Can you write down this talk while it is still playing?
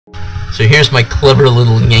So here's my clever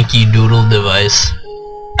little Yankee Doodle device.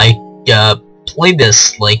 I played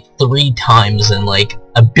this like 3 times and like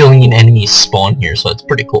a billion enemies spawn here, so it's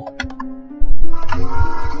pretty cool.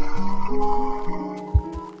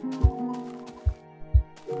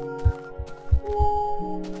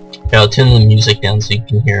 Okay, I'll tune the music down so you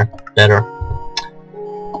can hear better.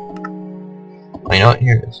 Oh, you know what?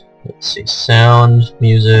 Here it is. Let's see. Sound,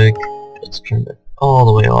 music. Let's turn it all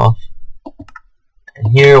the way off.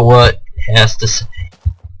 And hear what it has to say.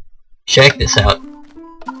 Check this out.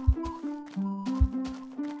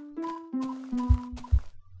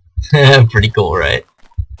 Pretty cool, right?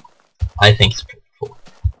 I think it's pretty cool.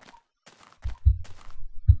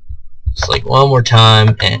 Just like one more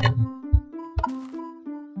time and...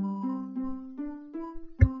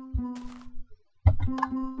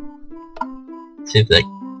 see if that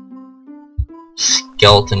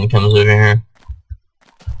skeleton comes over here.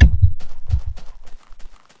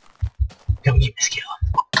 Come get me, skeleton.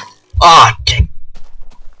 Ah, oh, dang.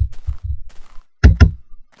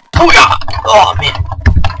 Oh my god! Oh man!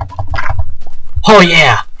 Oh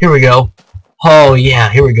yeah! Here we go. Oh yeah!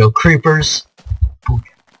 Here we go. Creepers.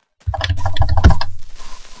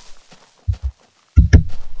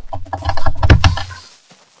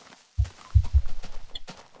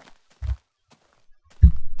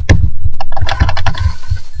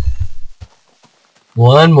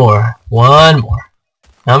 One more.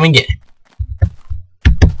 Come and get it.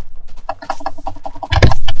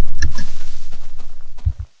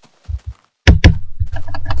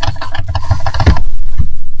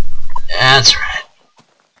 That's right.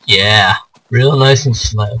 Yeah, real nice and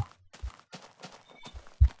slow.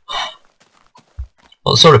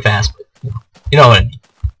 Well, it's sort of fast, but you know what I mean.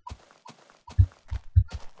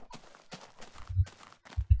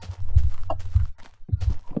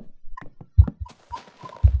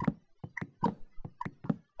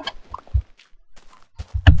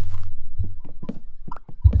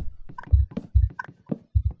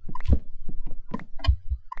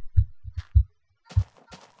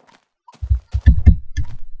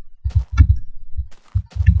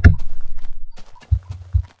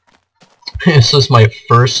 This is my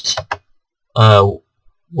first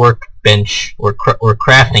workbench or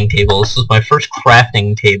crafting table. This is my first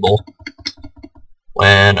crafting table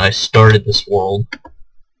when I started this world,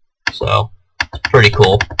 so it's pretty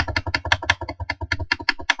cool.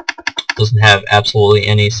 Doesn't have absolutely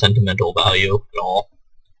any sentimental value at all.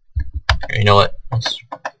 Here, you know what?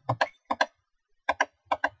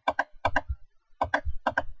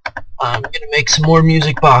 I'm gonna make some more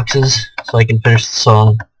music boxes so I can finish the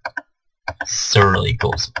song. So really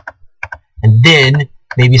cool. And then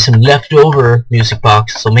maybe some leftover music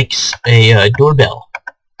boxes. So make a doorbell,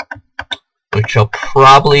 which I'll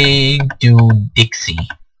probably do Dixie.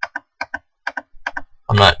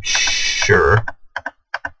 I'm not sure.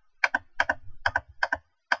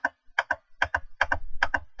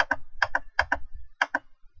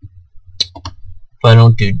 If I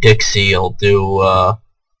don't do Dixie, I'll do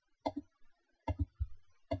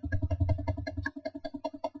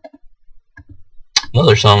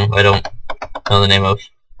another song I don't know the name of.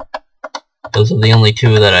 Those are the only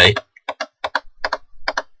 2 that I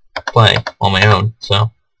play on my own, so.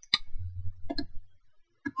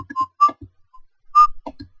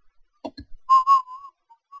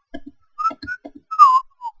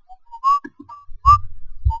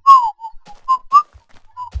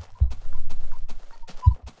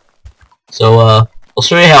 So, I'll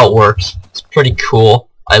show you how it works. It's pretty cool.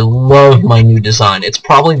 I love my new design. It's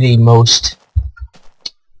probably the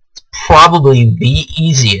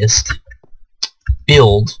easiest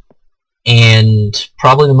build and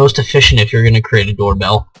probably the most efficient if you're going to create a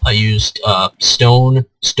doorbell. I used stoned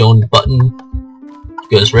button.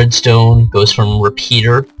 Goes redstone, goes from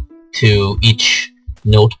repeater to each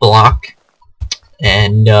note block,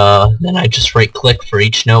 and then I just right click for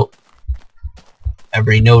each note.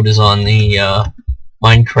 Every note is on the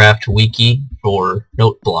Minecraft wiki for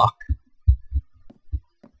note block.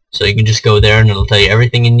 So you can just go there and it'll tell you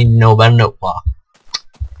everything you need to know about a note block.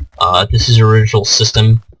 This is an original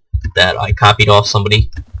system that I copied off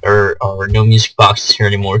somebody. There are no music boxes here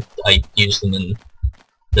anymore. I used them in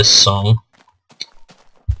this song.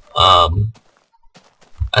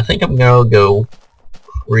 I think I'm gonna go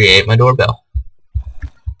create my doorbell.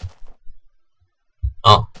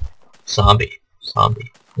 Oh, zombie.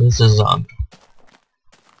 This is a zombie.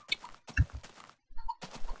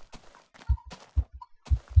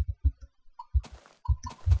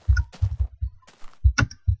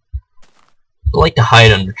 They like to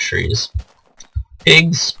hide under trees.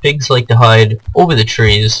 Pigs like to hide over the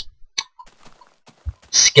trees.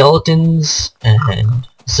 Skeletons and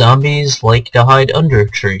Zombies like to hide under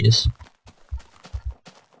trees.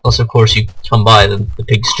 Unless, of course, you come by, the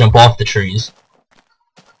pigs jump off the trees.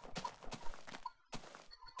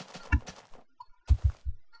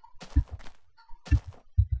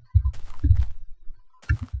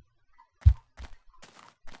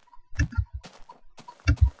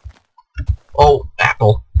 Oh,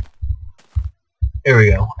 apple. There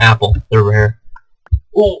we go. Apple. They're rare.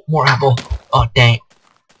 Oh, more apple. Oh, dang.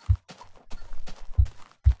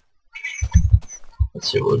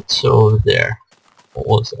 Let's see what's over there. What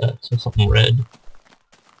was that? So something red.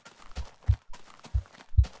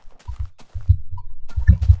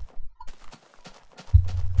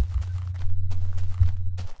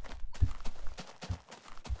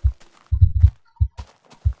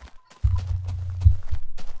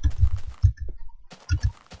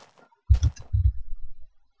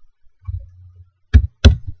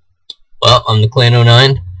 Well, I'm the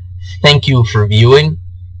Clan09. Thank you for viewing.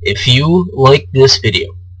 If you liked this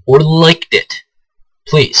video, or liked it,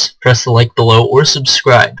 please press the like below or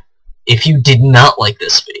subscribe. If you did not like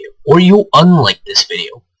this video, or you unliked this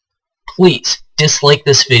video, please dislike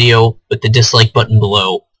this video with the dislike button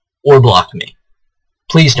below, or block me.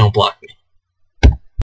 Please don't block me.